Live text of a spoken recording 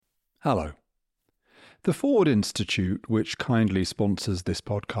Hello. The Forward Institute, which kindly sponsors this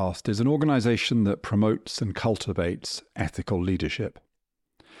podcast, is an organisation that promotes and cultivates ethical leadership.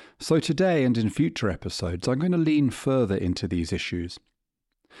 So today and in future episodes, I'm going to lean further into these issues.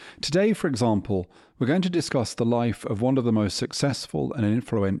 Today, for example, we're going to discuss the life of one of the most successful and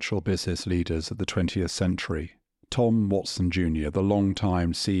influential business leaders of the 20th century, Tom Watson Jr., the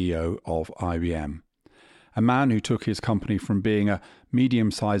long-time CEO of IBM. A man who took his company from being a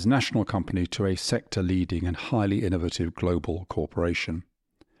medium-sized national company to a sector-leading and highly innovative global corporation.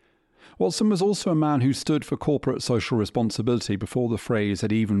 Watson was also a man who stood for corporate social responsibility before the phrase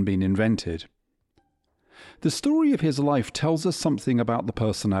had even been invented. The story of his life tells us something about the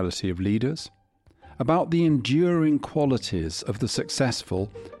personality of leaders, about the enduring qualities of the successful,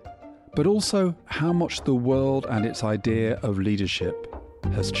 but also how much the world and its idea of leadership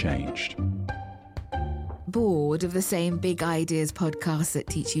has changed. Bored of the same big ideas podcasts that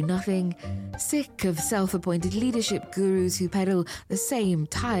teach you nothing? Sick of self-appointed leadership gurus who peddle the same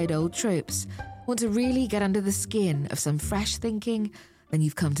tired old tropes? Want to really get under the skin of some fresh thinking? Then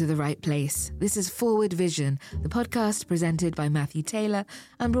you've come to the right place. This is Forward Vision, the podcast presented by Matthew Taylor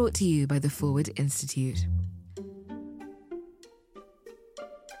and brought to you by the Forward Institute.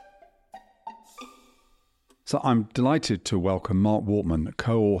 So I'm delighted to welcome Mark Wortman,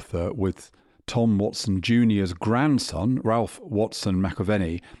 co-author with Tom Watson Jr.'s grandson, Ralph Watson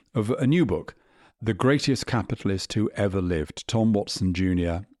McAvenny, of a new book, The Greatest Capitalist Who Ever Lived, Tom Watson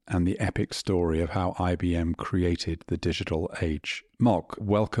Jr. and the Epic Story of How IBM Created the Digital Age. Mark,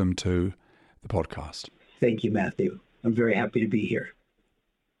 welcome to the podcast. Thank you, Matthew. I'm very happy to be here.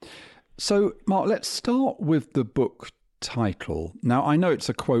 So, Mark, let's start with the book title. Now, I know it's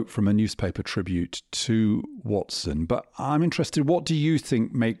a quote from a newspaper tribute to Watson, but I'm interested, what do you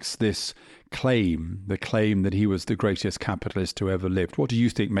think makes this claim, the claim that he was the greatest capitalist who ever lived, what do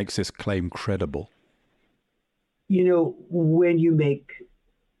you think makes this claim credible? You know, when you make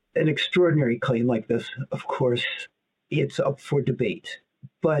an extraordinary claim like this, of course, it's up for debate.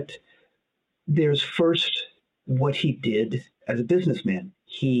 But there's first what he did as a businessman.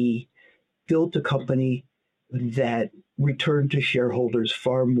 He built a company that returned to shareholders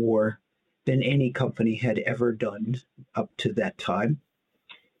far more than any company had ever done up to that time.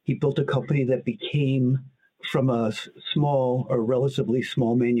 He built a company that became, from a small or relatively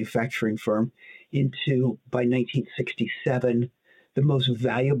small manufacturing firm, into, by 1967, the most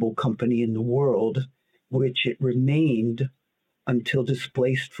valuable company in the world, which it remained until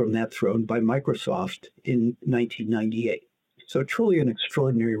displaced from that throne by Microsoft in 1998. So truly an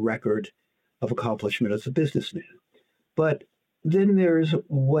extraordinary record of accomplishment as a businessman. But then there's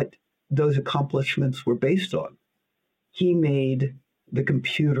what those accomplishments were based on. He made the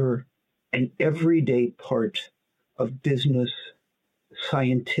computer an everyday part of business,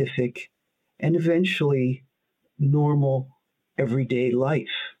 scientific, and eventually normal everyday life.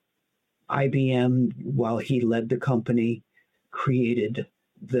 IBM, while he led the company, created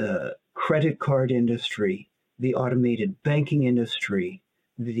the credit card industry, the automated banking industry,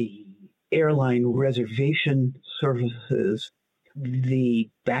 the airline reservation services, the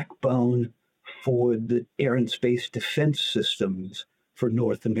backbone for the air and space defense systems for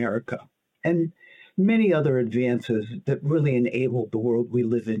North America, and many other advances that really enabled the world we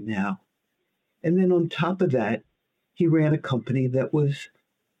live in now. And then on top of that, he ran a company that was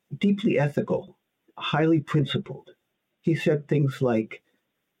deeply ethical, highly principled. He said things like,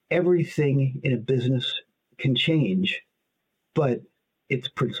 everything in a business can change, but it's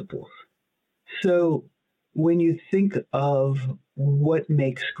principles. So when you think of what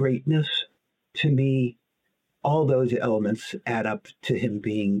makes greatness, to me, all those elements add up to him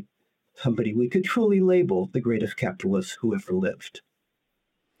being somebody we could truly label the greatest capitalist who ever lived.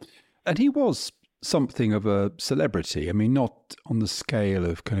 And he was something of a celebrity. I mean, not on the scale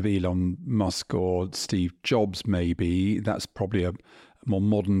of kind of Elon Musk or Steve Jobs, maybe. That's probably a more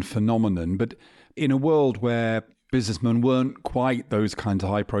modern phenomenon. But in a world where businessmen weren't quite those kinds of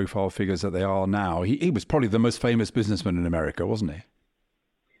high-profile figures that they are now, he was probably the most famous businessman in America, wasn't he?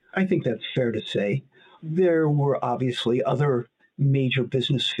 I think that's fair to say. There were obviously other major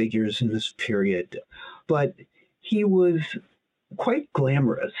business figures in this period, but he was quite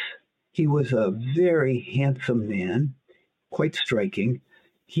glamorous. He was a very handsome man, quite striking.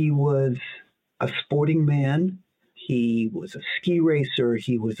 He was a sporting man. He was a ski racer.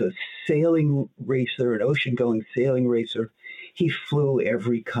 He was a sailing racer, an ocean-going sailing racer. He flew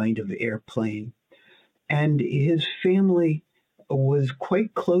every kind of airplane. And his family was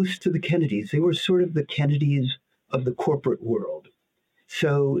quite close to the Kennedys. They were sort of the Kennedys of the corporate world.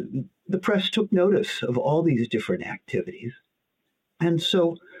 So the press took notice of all these different activities. And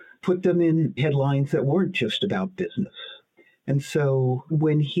so put them in headlines that weren't just about business. And so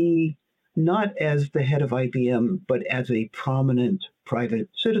when he, not as the head of IBM, but as a prominent private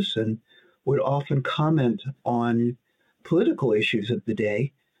citizen, would often comment on political issues of the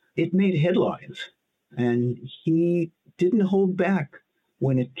day, it made headlines. And he didn't hold back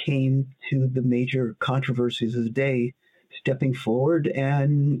when it came to the major controversies of the day, stepping forward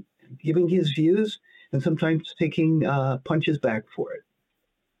and giving his views and sometimes taking punches back for it.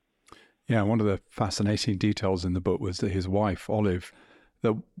 Yeah, one of the fascinating details in the book was that his wife, Olive,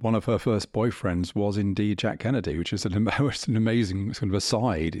 that one of her first boyfriends was indeed Jack Kennedy, which is an amazing sort of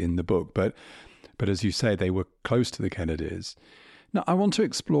aside in the book. But as you say, they were close to the Kennedys. Now, I want to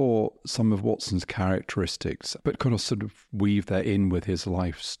explore some of Watson's characteristics, but kind of sort of weave that in with his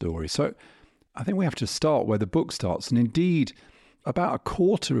life story. So I think we have to start where the book starts. And indeed, about a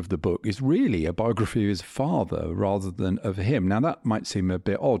quarter of the book is really a biography of his father rather than of him. Now, that might seem a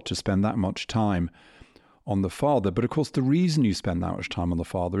bit odd to spend that much time on the father, but of course the reason you spend that much time on the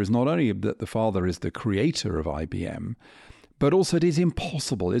father is not only that the father is the creator of IBM, but also it is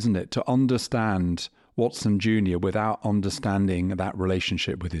impossible, isn't it, to understand Watson Jr. without understanding that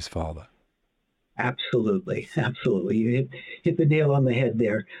relationship with his father. Absolutely. You hit the nail on the head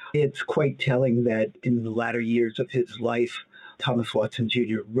there. It's quite telling that in the latter years of his life, Thomas Watson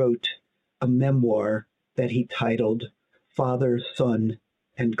Jr. wrote a memoir that he titled Father, Son,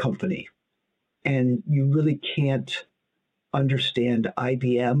 and Company. And you really can't understand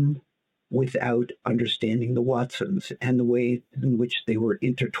IBM without understanding the Watsons and the way in which they were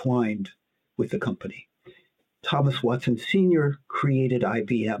intertwined with the company. Thomas Watson Sr. created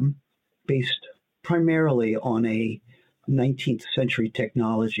IBM based primarily on a 19th century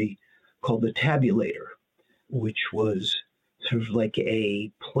technology called the tabulator, which was sort of like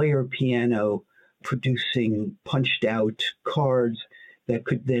a player piano producing punched out cards that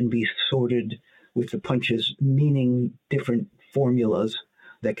could then be sorted with the punches meaning different formulas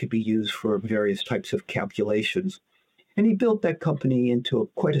that could be used for various types of calculations. And he built that company into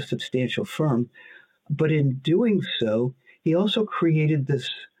quite a substantial firm. But in doing so, he also created this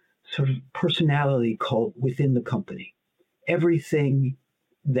sort of personality called within the company. Everything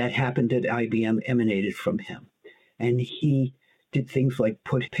that happened at IBM emanated from him. And he did things like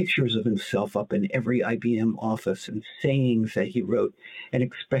put pictures of himself up in every IBM office and sayings that he wrote, and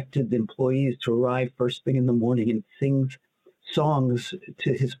expected the employees to arrive first thing in the morning and sing songs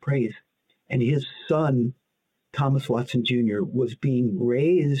to his praise. And his son, Thomas Watson Jr., was being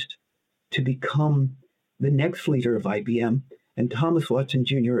raised to become the next leader of IBM. And Thomas Watson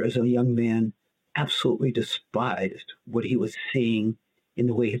Jr., as a young man, absolutely despised what he was seeing in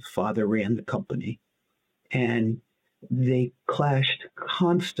the way his father ran the company. And they clashed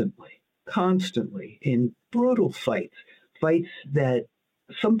constantly in brutal fights that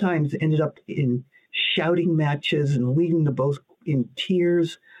sometimes ended up in shouting matches and leading to both in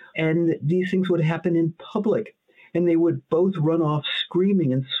tears. And these things would happen in public, and they would both run off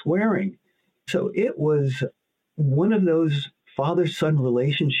screaming and swearing. So it was one of those father-son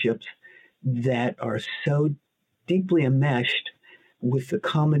relationships that are so deeply enmeshed with the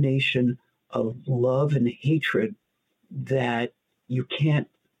combination of love and hatred that you can't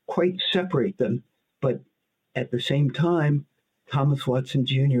quite separate them. But at the same time, Thomas Watson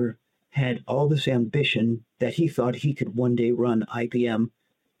Jr. had all this ambition that he thought he could one day run IBM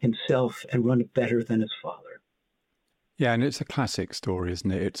himself and run it better than his father. Yeah, and it's a classic story,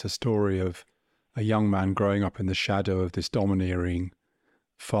 isn't it? It's a story of a young man growing up in the shadow of this domineering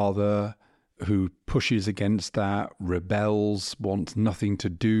father who pushes against that, rebels, wants nothing to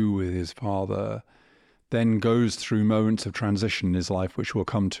do with his father, then goes through moments of transition in his life, which we'll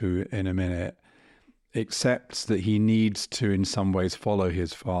come to in a minute, accepts that he needs to in some ways follow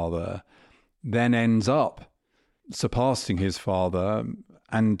his father, then ends up surpassing his father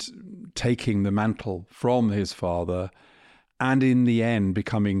and taking the mantle from his father, and in the end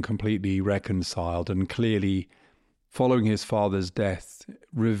becoming completely reconciled and clearly following his father's death,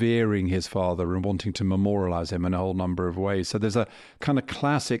 revering his father and wanting to memorialize him in a whole number of ways. So there's a kind of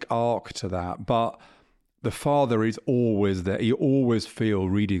classic arc to that, but the father is always there. You always feel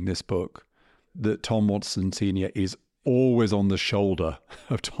reading this book that Tom Watson Sr. is always on the shoulder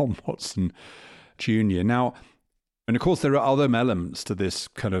of Tom Watson Jr. Now, and of course, there are other elements to this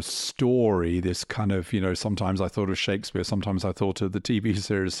kind of story, this kind of, sometimes I thought of Shakespeare, sometimes I thought of the TV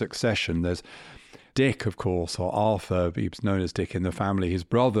series Succession. There's Dick, of course, or Arthur, he was known as Dick in the family, his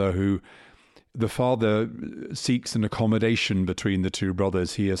brother, who the father seeks an accommodation between the two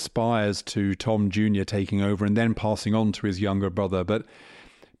brothers. He aspires to Tom Jr. taking over and then passing on to his younger brother. But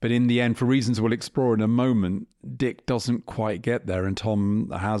But in the end, for reasons we'll explore in a moment, Dick doesn't quite get there, and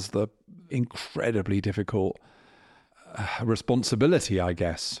Tom has the incredibly difficult responsibility, I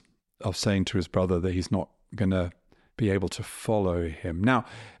guess, of saying to his brother that he's not going to be able to follow him. Now,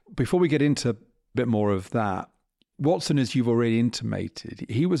 before we get into a bit more of that, Watson, as you've already intimated,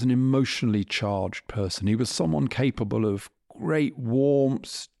 he was an emotionally charged person. He was someone capable of great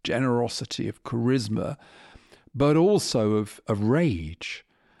warmth, generosity, of charisma, but also of rage,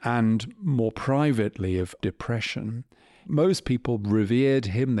 and more privately of depression. Most people revered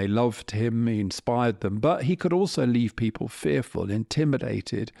him, they loved him, he inspired them, but he could also leave people fearful,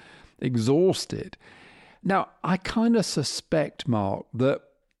 intimidated, exhausted. Now, I kind of suspect, Mark, that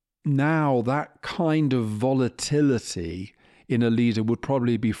now that kind of volatility in a leader would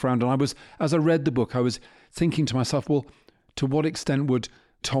probably be frowned on. As I read the book, I was thinking to myself, well, to what extent would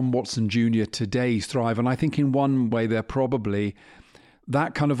Tom Watson Jr. today thrive? And I think in one way that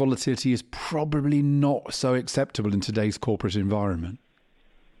kind of volatility is probably not so acceptable in today's corporate environment.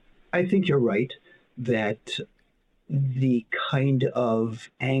 I think you're right that the kind of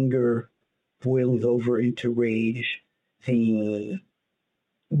anger boiled over into rage, the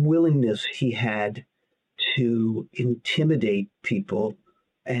willingness he had to intimidate people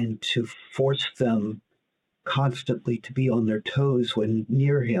and to force them constantly to be on their toes when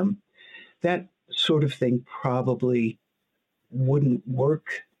near him, that sort of thing probably wouldn't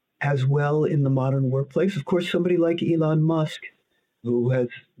work as well in the modern workplace. Of course, somebody like Elon Musk, who has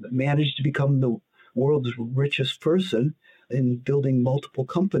managed to become the world's richest person in building multiple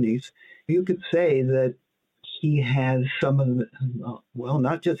companies, you could say that he has some of the, well,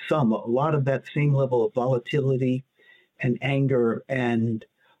 not just some, a lot of that same level of volatility and anger and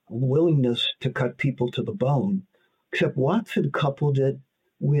willingness to cut people to the bone. Except Watson coupled it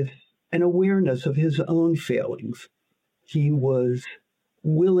with an awareness of his own failings. He was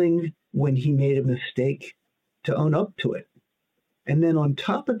willing, when he made a mistake, to own up to it. And then on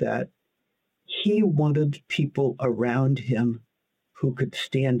top of that, he wanted people around him who could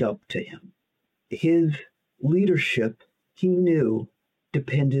stand up to him. His leadership, he knew,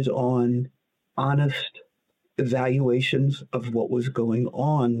 depended on honest evaluations of what was going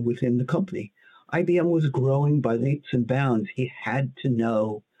on within the company. IBM was growing by leaps and bounds. He had to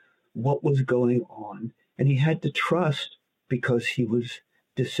know what was going on, and he had to trust, because he was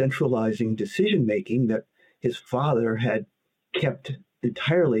decentralizing decision-making that his father had kept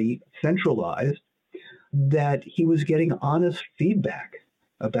entirely centralized, that he was getting honest feedback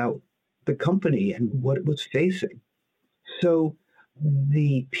about the company and what it was facing. So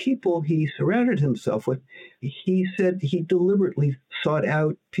the people he surrounded himself with, he said he deliberately sought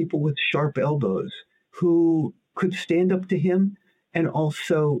out people with sharp elbows who could stand up to him and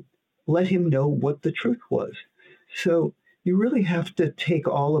also let him know what the truth was. So you really have to take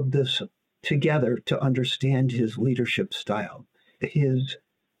all of this together to understand his leadership style, his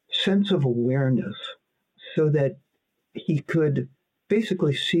sense of awareness, so that he could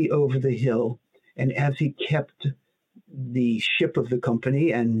basically see over the hill. And as he kept the ship of the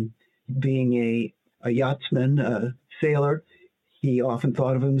company, and being a yachtsman, a sailor, he often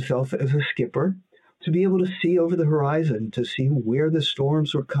thought of himself as a skipper, to be able to see over the horizon, to see where the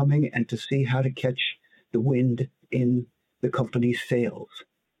storms were coming, and to see how to catch the wind in the company's sails.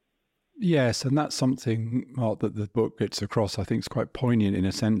 Yes, and that's something, Mark, that the book gets across, I think is quite poignant in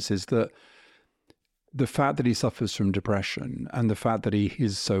a sense, is that the fact that he suffers from depression and the fact that he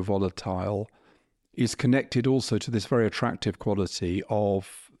is so volatile is connected also to this very attractive quality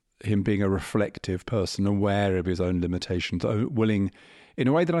of him being a reflective person, aware of his own limitations, willing, in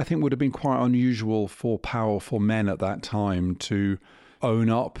a way that I think would have been quite unusual for powerful men at that time, to own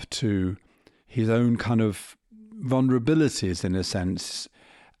up to his own kind of vulnerabilities in a sense.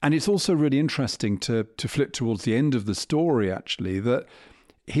 And it's also really interesting to flip towards the end of the story, actually, that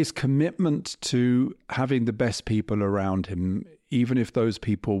his commitment to having the best people around him, even if those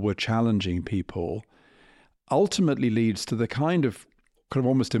people were challenging people, ultimately leads to the kind of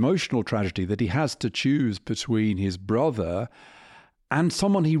almost emotional tragedy that he has to choose between his brother and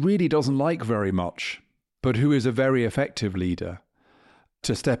someone he really doesn't like very much, but who is a very effective leader,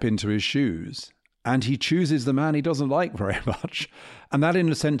 to step into his shoes. And he chooses the man he doesn't like very much. And that, in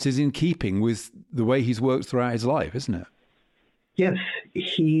a sense, is in keeping with the way he's worked throughout his life, isn't it? Yes,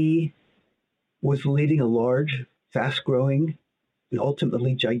 he was leading a large, fast-growing, and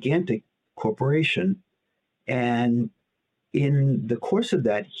ultimately gigantic corporation. And in the course of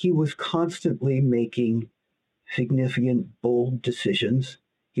that, he was constantly making significant, bold decisions.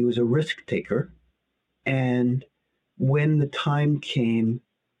 He was a risk taker. And when the time came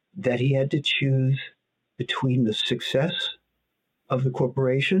that he had to choose between the success of the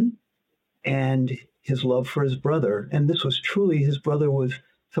corporation and his love for his brother. And this was truly, his brother was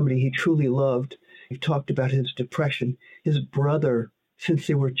somebody he truly loved. He talked about his depression. His brother, since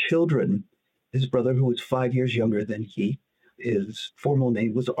they were children, his brother, who was 5 years younger than he, his formal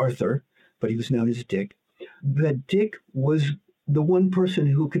name was Arthur, but he was known as Dick, that Dick was the one person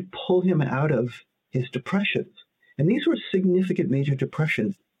who could pull him out of his depressions. And these were significant major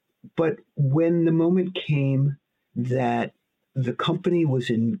depressions. But when the moment came that the company was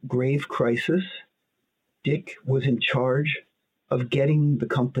in grave crisis, Dick was in charge of getting the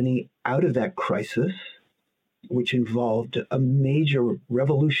company out of that crisis, which involved a major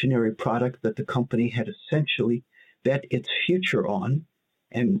revolutionary product that the company had essentially bet its future on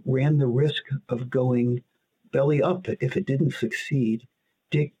and ran the risk of going belly up if it didn't succeed.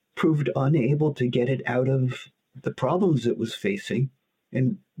 Dick proved unable to get it out of the problems it was facing,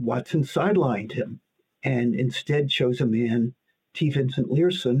 and Watson sidelined him and instead chose a man, T. Vincent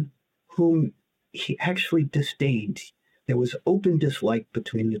Learson, whom he actually disdained. There was open dislike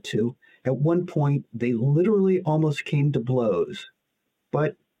between the two. At one point, they literally almost came to blows,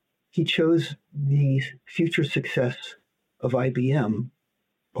 but he chose the future success of IBM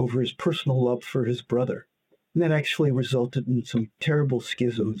over his personal love for his brother. And that actually resulted in some terrible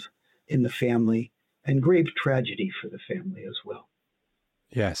schisms in the family and grave tragedy for the family as well.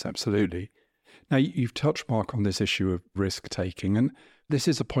 Yes, absolutely. Now, you've touched, Mark, on this issue of risk-taking, and this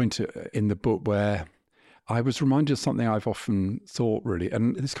is a point in the book where I was reminded of something I've often thought, really,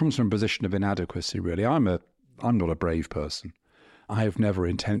 and this comes from a position of inadequacy, really. I'm not a brave person. I have never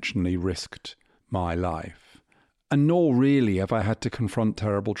intentionally risked my life, and nor really have I had to confront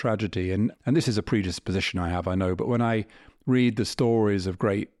terrible tragedy. And this is a predisposition I have, I know, but when I read the stories of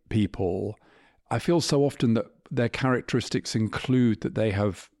great people, I feel so often that their characteristics include that they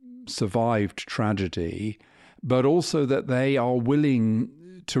have survived tragedy, but also that they are willing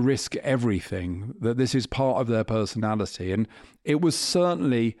to risk everything, that this is part of their personality. And it was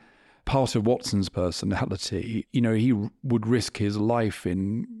certainly part of Watson's personality. You know, he would risk his life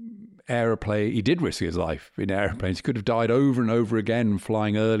in aeroplane. He did risk his life in airplanes. He could have died over and over again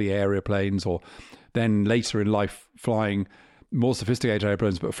flying early airplanes, or then later in life flying more sophisticated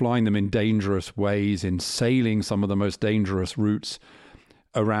airplanes, but flying them in dangerous ways, in sailing some of the most dangerous routes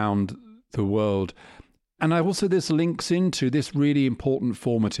around the world. And this links into this really important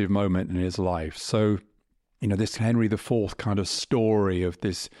formative moment in his life. So, you know, this Henry IV kind of story of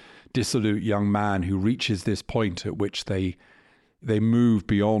this dissolute young man who reaches this point at which they move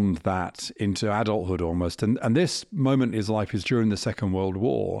beyond that into adulthood almost. And this moment in his life is during the Second World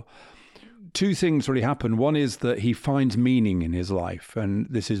War. Two things really happen. One is that he finds meaning in his life, and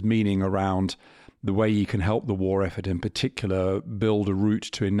this is meaning around the way he can help the war effort, in particular, build a route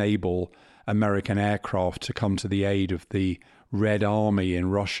to enable American aircraft to come to the aid of the Red Army in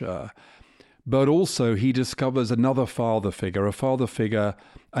Russia. But also he discovers another father figure,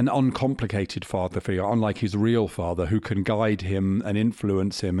 an uncomplicated father figure, unlike his real father, who can guide him and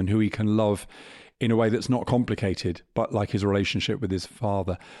influence him and who he can love in a way that's not complicated, but like his relationship with his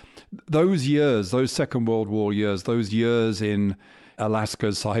father. Those years, those Second World War years, those years in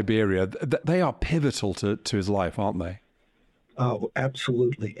Alaska, Siberia, they are pivotal to his life, aren't they? Oh,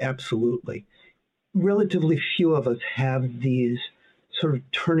 absolutely, absolutely. Relatively few of us have these sort of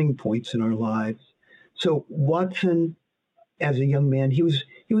turning points in our lives. So Watson, as a young man, he was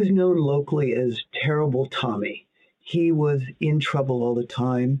known locally as Terrible Tommy. He was in trouble all the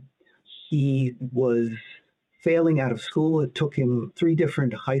time. He was failing out of school. It took him 3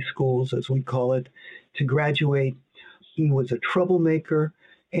 different high schools, as we call it, to graduate. He was a troublemaker,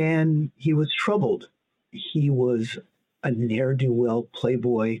 and he was troubled. He was a ne'er-do-well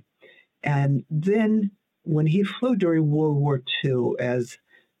playboy. And then when he flew during World War II as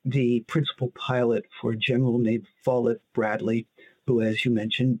the principal pilot for a general named Follett Bradley, who, as you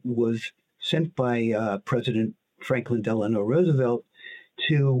mentioned, was sent by President Franklin Delano Roosevelt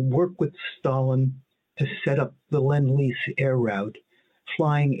to work with Stalin to set up the Lend-Lease air route,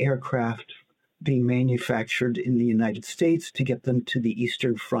 flying aircraft being manufactured in the United States to get them to the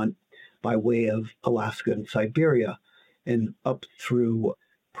Eastern Front by way of Alaska and Siberia and up through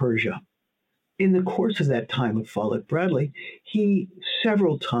Persia. In the course of that time of Follett Bradley, he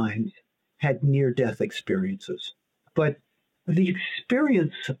several times had near-death experiences. But the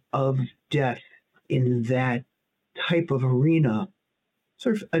experience of death in that type of arena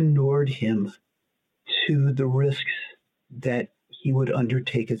sort of inured him to the risks that he would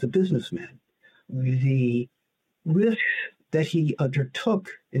undertake as a businessman. The risks that he undertook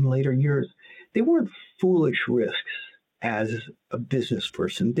in later years, they weren't foolish risks as a business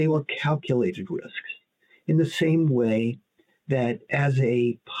person. They were calculated risks in the same way that as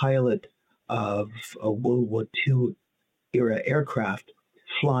a pilot of a World War II era aircraft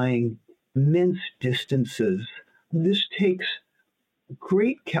flying immense distances, this takes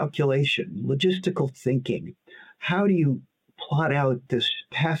great calculation, logistical thinking. How do you plot out this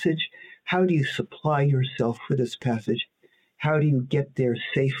passage? How do you supply yourself for this passage? How do you get there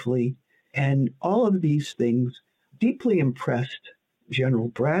safely? And all of these things deeply impressed General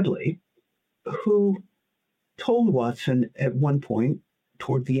Bradley, who told Watson at one point,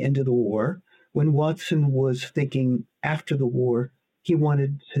 toward the end of the war, when Watson was thinking after the war, he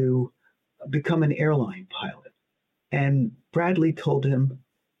wanted to become an airline pilot. And Bradley told him,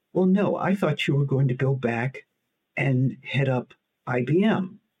 well, no, I thought you were going to go back and head up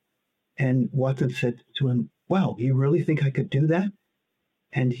IBM. And Watson said to him, wow, you really think I could do that?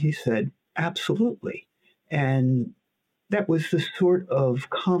 And he said, absolutely. And that was the sort of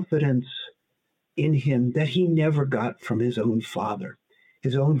confidence in him that he never got from his own father.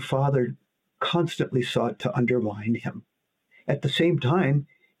 His own father constantly sought to undermine him. At the same time,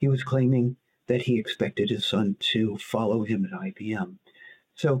 he was claiming that he expected his son to follow him at IBM.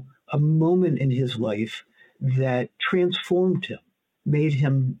 So a moment in his life that transformed him, made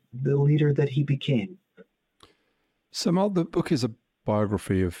him the leader that he became. So, Mark, the book is a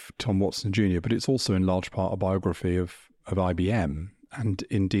biography of Tom Watson Jr., but it's also in large part a biography of IBM. And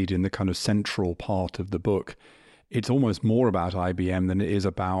indeed, in the kind of central part of the book, it's almost more about IBM than it is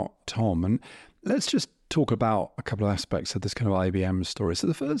about Tom. And let's just talk about a couple of aspects of this kind of IBM story. So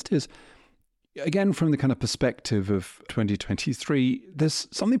the first is, again, from the kind of perspective of 2023, there's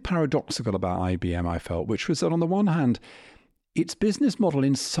something paradoxical about IBM, I felt, which was that on the one hand, its business model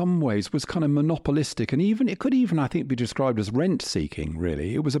in some ways was kind of monopolistic, and even it could even, I think, be described as rent-seeking,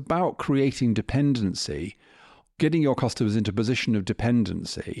 really. It was about creating dependency, getting your customers into a position of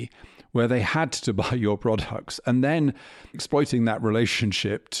dependency where they had to buy your products, and then exploiting that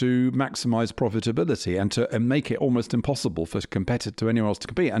relationship to maximize profitability and to make it almost impossible for anyone else to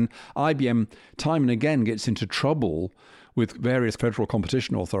compete. And IBM time and again gets into trouble with various federal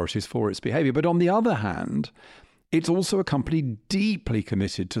competition authorities for its behavior. But on the other hand, it's also a company deeply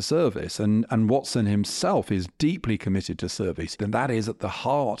committed to service, and Watson himself is deeply committed to service, and that is at the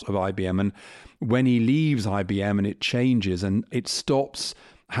heart of IBM. And when he leaves IBM and it changes and it stops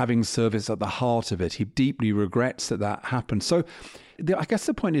having service at the heart of it, he deeply regrets that happened. So I guess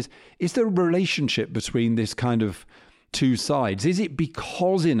the point is there a relationship between this kind of two sides? Is it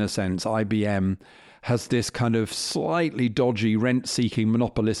because, in a sense, IBM has this kind of slightly dodgy, rent-seeking,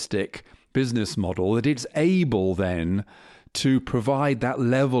 monopolistic business model that it's able then to provide that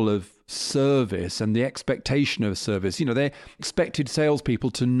level of service and the expectation of service? You know, they expected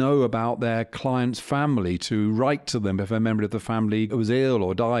salespeople to know about their client's family, to write to them if a member of the family was ill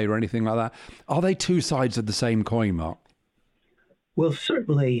or died or anything like that. Are they two sides of the same coin, Mark? Well,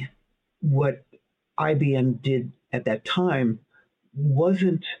 certainly what IBM did at that time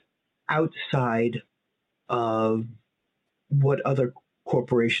wasn't outside of what other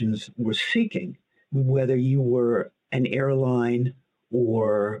corporations were seeking, whether you were an airline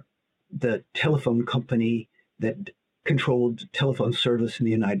or the telephone company that controlled telephone service in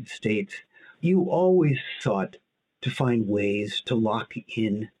the United States. You always sought to find ways to lock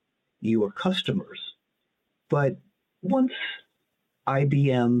in your customers. But once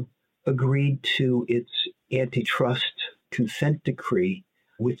IBM agreed to its antitrust consent decree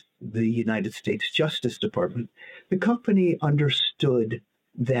with the United States Justice Department, the company understood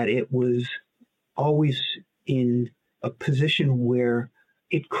that it was always in a position where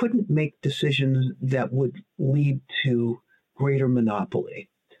it couldn't make decisions that would lead to greater monopoly.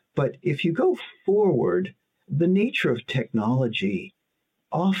 But if you go forward, the nature of technology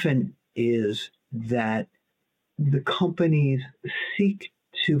often is that the companies seek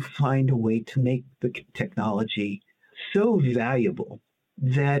to find a way to make the technology so valuable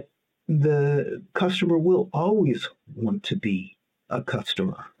that the customer will always want to be a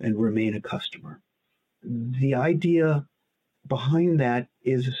customer and remain a customer. The idea behind that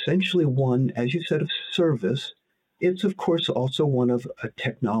is essentially one, as you said, of service. It's, of course, also one of a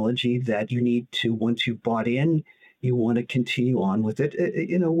technology that you need to, once you've bought in, you want to continue on with it.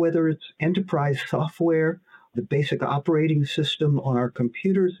 You know, whether it's enterprise software, the basic operating system on our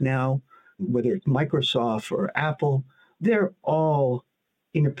computers now, whether it's Microsoft or Apple, they're all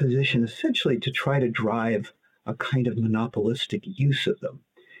in a position essentially to try to drive a kind of monopolistic use of them.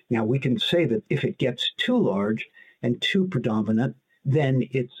 Now, we can say that if it gets too large and too predominant, then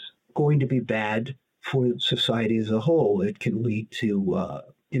it's going to be bad for society as a whole. It can lead to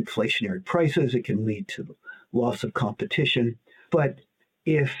inflationary prices. It can lead to loss of competition. But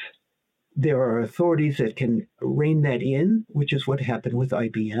if there are authorities that can rein that in, which is what happened with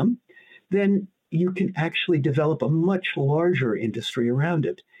IBM, then you can actually develop a much larger industry around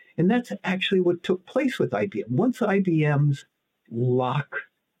it. And that's actually what took place with IBM. Once IBM's lock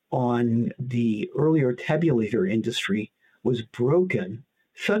on the earlier tabulator industry was broken,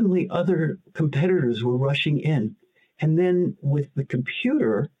 suddenly other competitors were rushing in. And then with the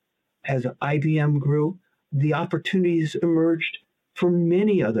computer, as IBM grew, the opportunities emerged for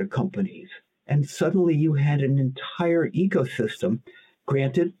many other companies. And suddenly you had an entire ecosystem,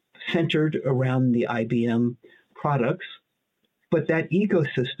 granted, centered around the IBM products, but that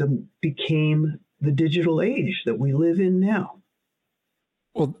ecosystem became the digital age that we live in now.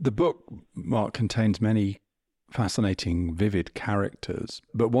 Well, the book, Mark, contains many fascinating, vivid characters,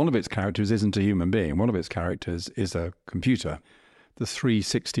 but one of its characters isn't a human being. One of its characters is a computer, the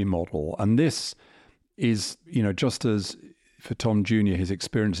 360 model. And this is, just as for Tom Jr., his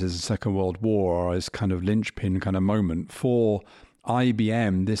experiences in the Second World War are his kind of linchpin kind of moment. For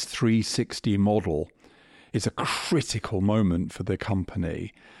IBM, this 360 model is a critical moment for the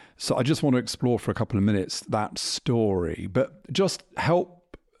company. So I just want to explore for a couple of minutes that story, but just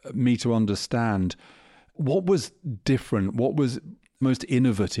help me to understand what was different, what was most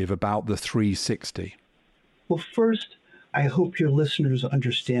innovative about the 360? Well, first, I hope your listeners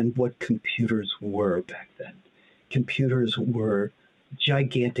understand what computers were back then. Computers were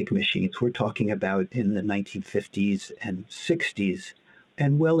gigantic machines. We're talking about in the 1950s and 60s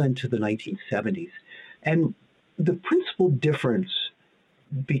and well into the 1970s. And the principal difference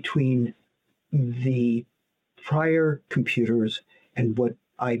between the prior computers and what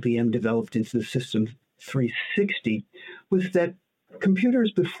IBM developed into the System 360 was that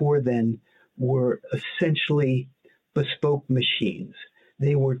computers before then were essentially bespoke machines.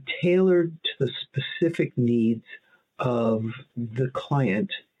 They were tailored to the specific needs of the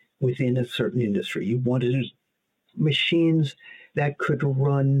client within a certain industry. You wanted machines that could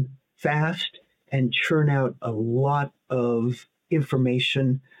run fast and churn out a lot of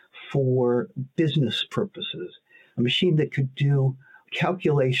information for business purposes. A machine that could do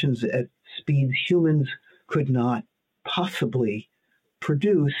calculations at speeds humans could not possibly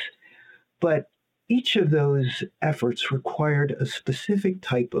produce, but each of those efforts required a specific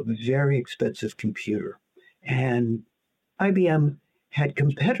type of very expensive computer. And IBM had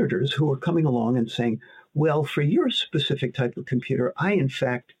competitors who were coming along and saying, well, for your specific type of computer, I, in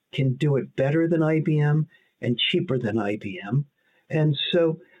fact, can do it better than IBM and cheaper than IBM. And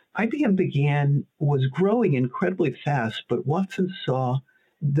so IBM was growing incredibly fast, but Watson saw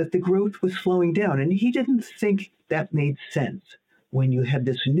that the growth was slowing down. And he didn't think that made sense when you had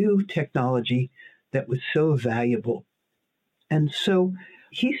this new technology that was so valuable. And so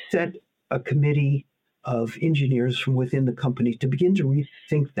he set a committee of engineers from within the company to begin to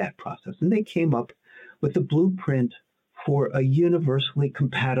rethink that process. And they came up with a blueprint for a universally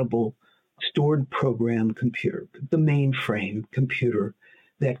compatible stored program computer, the mainframe computer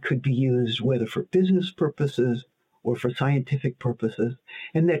that could be used whether for business purposes or for scientific purposes,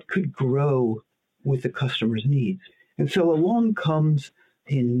 and that could grow with the customer's needs. And so along comes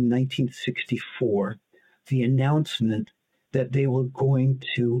in 1964 the announcement that they were going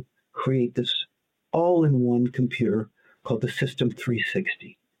to create this all-in-one computer called the System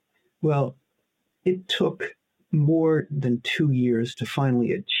 360. Well, it took more than 2 years to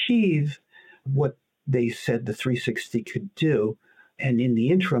finally achieve what they said the 360 could do. And in the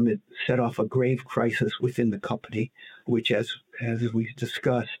interim, it set off a grave crisis within the company, which, as we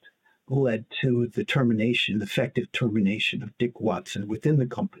discussed, led to the effective termination of Dick Watson within the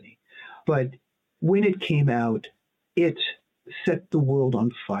company. But when it came out, it set the world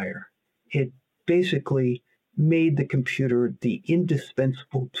on fire. It basically made the computer the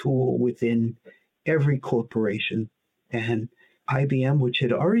indispensable tool within every corporation. And IBM, which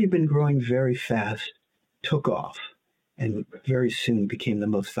had already been growing very fast, took off and very soon became the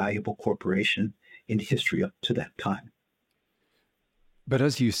most valuable corporation in history up to that time. But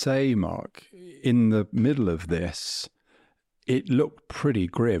as you say, Mark, in the middle of this, it looked pretty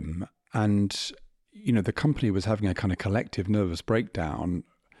grim. And, the company was having a kind of collective nervous breakdown,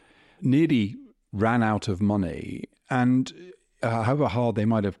 nearly ran out of money. And however hard they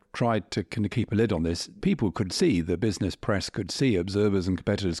might have tried to kind of keep a lid on this, people could see, the business press could see, observers and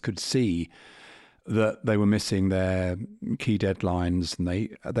competitors could see that they were missing their key deadlines, and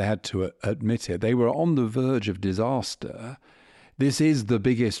they had to admit it. They were on the verge of disaster. This is the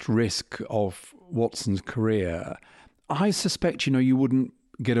biggest risk of Watson's career. I suspect, you wouldn't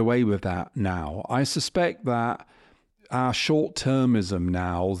get away with that now. I suspect that our short-termism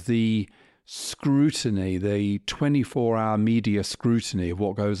now, the scrutiny, the 24-hour media scrutiny of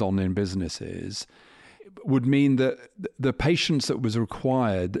what goes on in businesses, would mean that the patience that was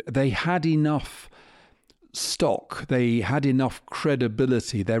required, they had enough stock, they had enough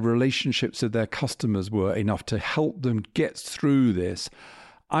credibility, their relationships with their customers were enough to help them get through this.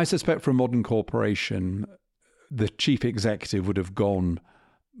 I suspect for a modern corporation, the chief executive would have gone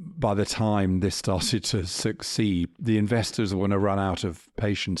by the time this started to succeed. The investors were going to run out of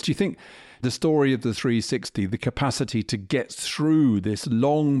patience. Do you think the story of the 360, the capacity to get through this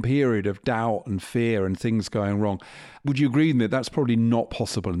long period of doubt and fear and things going wrong, would you agree that that's probably not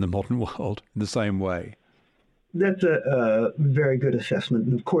possible in the modern world in the same way? That's a very good assessment.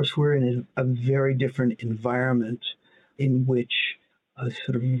 And of course, we're in a very different environment in which a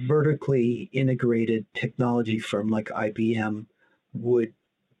sort of vertically integrated technology firm like IBM would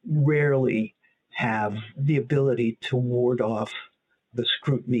rarely have the ability to ward off the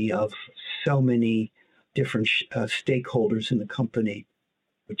scrutiny of so many different stakeholders in the company,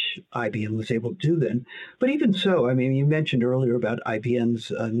 which IBM was able to do then. But even so, I mean, you mentioned earlier about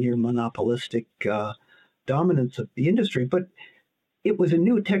IBM's near monopolistic dominance of the industry, but it was a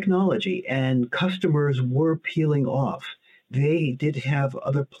new technology and customers were peeling off. They did have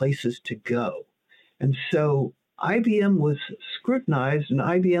other places to go. And so IBM was scrutinized and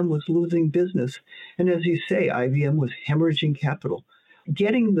IBM was losing business. And as you say, IBM was hemorrhaging capital.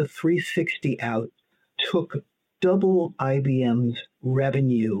 Getting the 360 out took double IBM's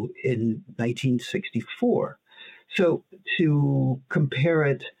revenue in 1964. So to compare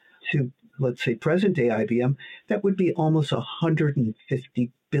it to, let's say, present-day IBM, that would be almost a $150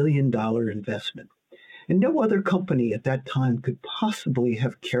 billion investment. And no other company at that time could possibly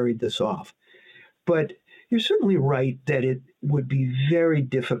have carried this off. But you're certainly right that it would be very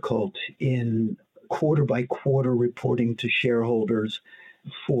difficult in quarter-by-quarter reporting to shareholders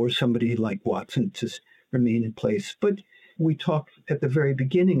for somebody like Watson to remain in place. But we talked at the very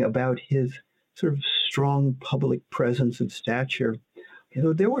beginning about his sort of strong public presence and stature. You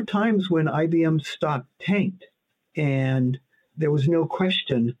know, there were times when IBM stock tanked, and there was no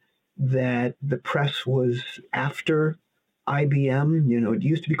question that the press was after IBM. You know, it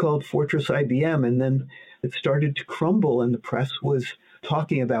used to be called Fortress IBM, and then it started to crumble, and the press was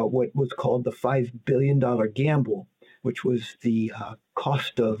talking about what was called the $5 billion gamble, which was the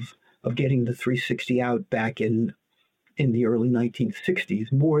cost of getting the 360 out back in the early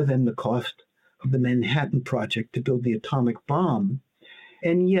 1960s, more than the cost of the Manhattan Project to build the atomic bomb.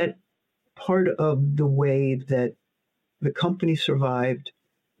 And yet, part of the way that the company survived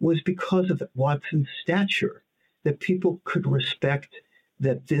was because of Watson's stature, that people could respect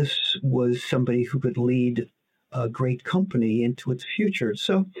that this was somebody who could lead a great company into its future.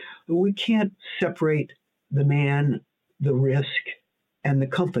 So we can't separate the man, the risk, and the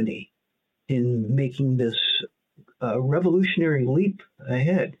company in making this revolutionary leap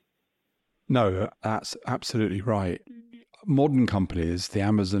ahead. No, that's absolutely right. Modern companies, the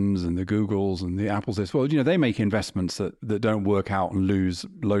Amazons and the Googles and the Apples, well, you know, they make investments that don't work out and lose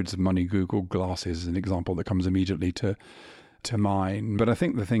loads of money. Google Glasses is an example that comes immediately to mind. But I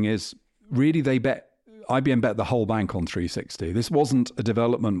think the thing is, really, IBM bet the whole bank on 360. This wasn't a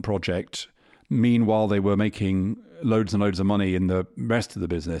development project. Meanwhile, they were making loads and loads of money in the rest of the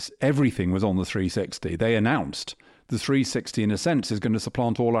business. Everything was on the 360. They announced the 360, in a sense, is going to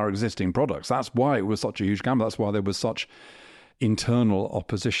supplant all our existing products. That's why it was such a huge gamble. That's why there was such internal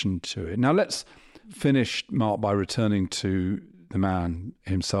opposition to it. Now, let's finish, Mark, by returning to the man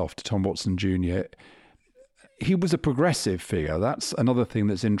himself, to Tom Watson Jr. He was a progressive figure. That's another thing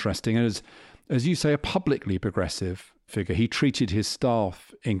that's interesting. And as you say, a publicly progressive figure. He treated his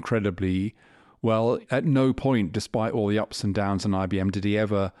staff incredibly well. At no point, despite all the ups and downs in IBM, did he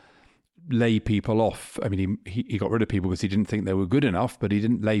ever lay people off. I mean, he got rid of people because he didn't think they were good enough, but he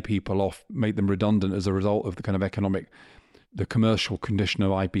didn't lay people off, make them redundant as a result of the kind of the commercial condition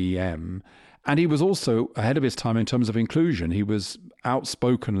of IBM. And he was also ahead of his time in terms of inclusion. He was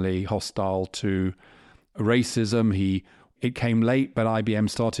outspokenly hostile to racism. It came late, but IBM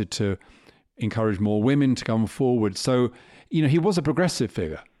started to encourage more women to come forward. So, you know, he was a progressive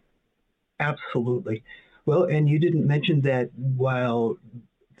figure. Absolutely. Well, and you didn't mention that while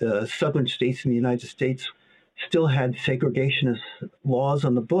the southern states in the United States still had segregationist laws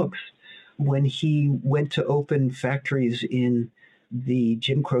on the books, when he went to open factories in the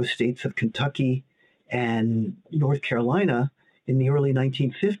Jim Crow states of Kentucky and North Carolina in the early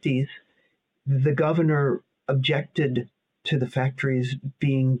 1950s, the governor objected to the factories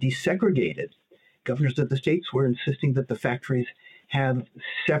being desegregated. Governors of the states were insisting that the factories have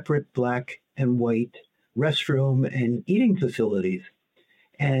separate black and white restroom and eating facilities.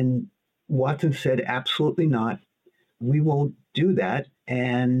 And Watson said, absolutely not. We won't do that.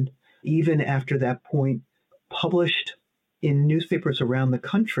 And even after that point, published in newspapers around the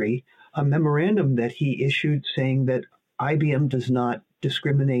country a memorandum that he issued saying that IBM does not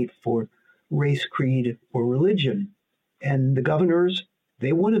discriminate for race, creed, or religion. And the governors,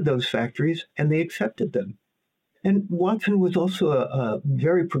 they wanted those factories and they accepted them. And Watson was also a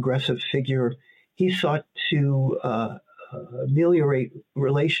very progressive figure. He sought to ameliorate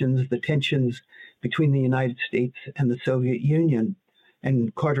relations, the tensions between the United States and the Soviet Union.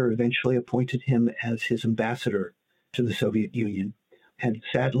 And Carter eventually appointed him as his ambassador to the Soviet Union. And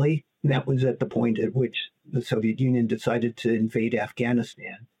sadly, that was at the point at which the Soviet Union decided to invade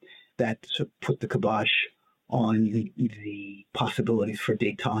Afghanistan. That put the kibosh on the possibilities for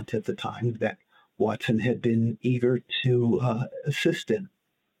détente at the time that Watson had been eager to assist in.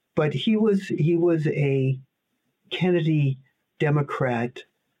 But he was a Kennedy Democrat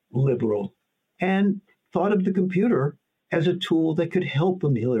liberal and thought of the computer as a tool that could help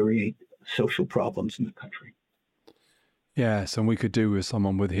ameliorate social problems in the country. Yes, and we could do with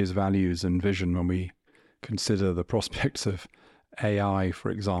someone with his values and vision when we consider the prospects of AI, for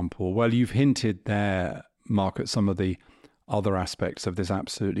example. Well, you've hinted there, Mark, at some of the other aspects of this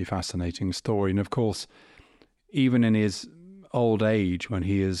absolutely fascinating story. And of course, even in his old age, when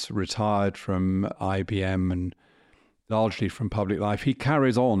he is retired from IBM and largely from public life, he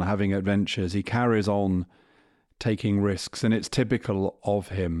carries on having adventures. He carries on taking risks. And it's typical of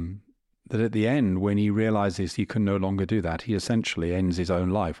him that at the end, when he realizes he can no longer do that, he essentially ends his own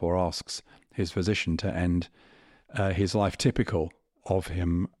life or asks his physician to end his life. Typical of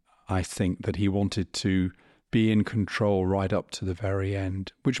him, I think, that he wanted to be in control right up to the very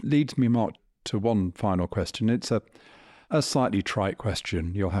end. Which leads me, Mark, to one final question. It's a slightly trite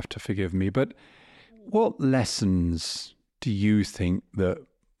question, you'll have to forgive me, but what lessons do you think that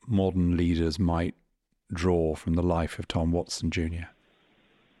modern leaders might draw from the life of Tom Watson Jr.?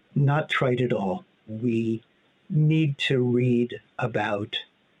 Not trite at all. We need to read about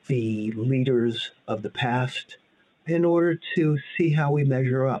the leaders of the past in order to see how we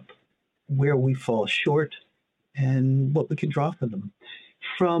measure up, where we fall short, and what we can draw from them.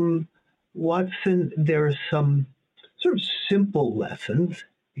 From Watson, there are some sort of simple lessons.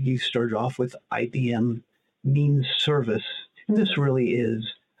 He started off with IBM means service. And this really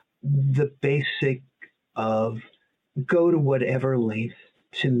is the basic of go to whatever length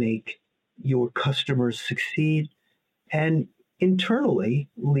to make your customers succeed. And internally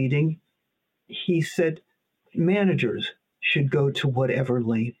leading, he said managers should go to whatever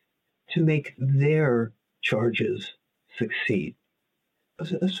length to make their charges succeed.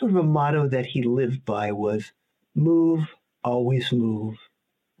 A sort of a motto that he lived by was move, always move,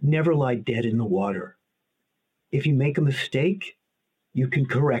 never lie dead in the water. If you make a mistake, you can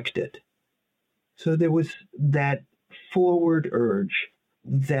correct it. So there was that forward urge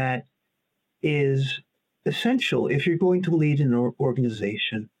that is essential if you're going to lead an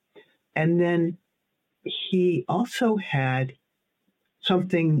organization. And then he also had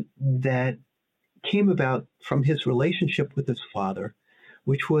something that came about from his relationship with his father,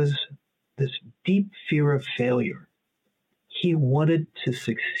 which was this deep fear of failure. He wanted to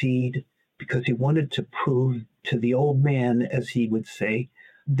succeed because he wanted to prove to the old man, as he would say,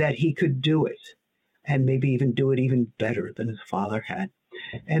 that he could do it, and maybe even do it even better than his father had.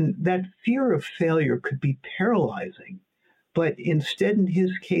 And that fear of failure could be paralyzing. But instead, in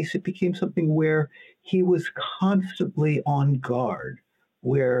his case, it became something where he was constantly on guard,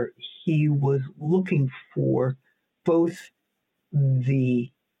 where he was looking for both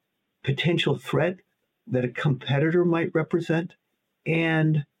the potential threat that a competitor might represent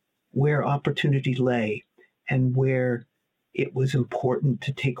and where opportunity lay and where it was important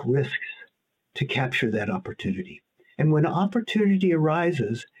to take risks to capture that opportunity. And when opportunity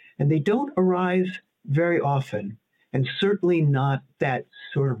arises, and they don't arise very often, and certainly not that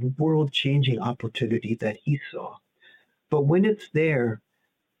sort of world-changing opportunity that he saw, but when it's there,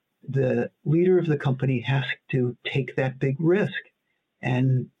 the leader of the company has to take that big risk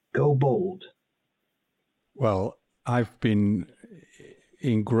and go bold. Well, I've been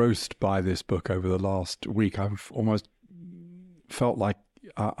engrossed by this book over the last week. I've almost felt like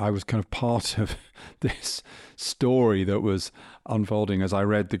I was kind of part of this story that was unfolding as I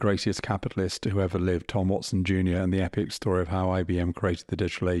read The Greatest Capitalist Who Ever Lived, Tom Watson Jr., and the epic story of how IBM created the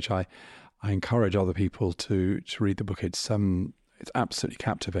digital age. I encourage other people to read the book. It's absolutely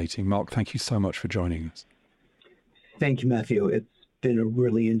captivating. Mark, thank you so much for joining us. Thank you, Matthew. It's been a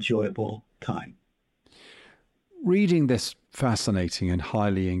really enjoyable time. Reading this fascinating and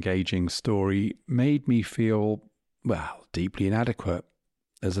highly engaging story made me feel, well, deeply inadequate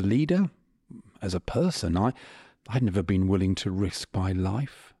as a leader, as a person. I'd never been willing to risk my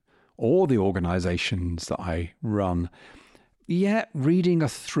life or the organisations that I run. Yet reading a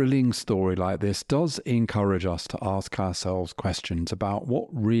thrilling story like this does encourage us to ask ourselves questions about what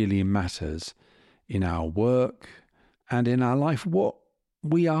really matters in our work and in our life, what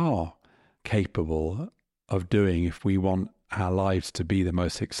we are capable of doing if we want our lives to be the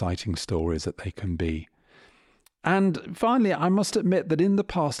most exciting stories that they can be. And finally, I must admit that in the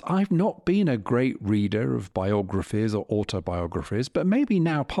past, I've not been a great reader of biographies or autobiographies, but maybe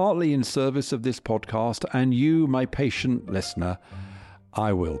now, partly in service of this podcast and you, my patient listener,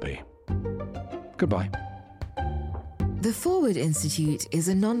 I will be. Goodbye. The Forward Institute is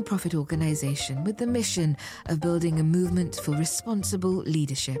a non-profit organisation with the mission of building a movement for responsible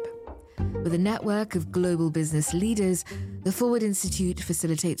leadership. With a network of global business leaders, the Forward Institute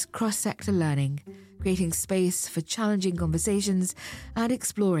facilitates cross-sector learning, creating space for challenging conversations and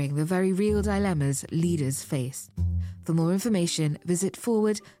exploring the very real dilemmas leaders face. For more information, visit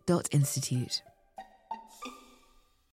forward.institute.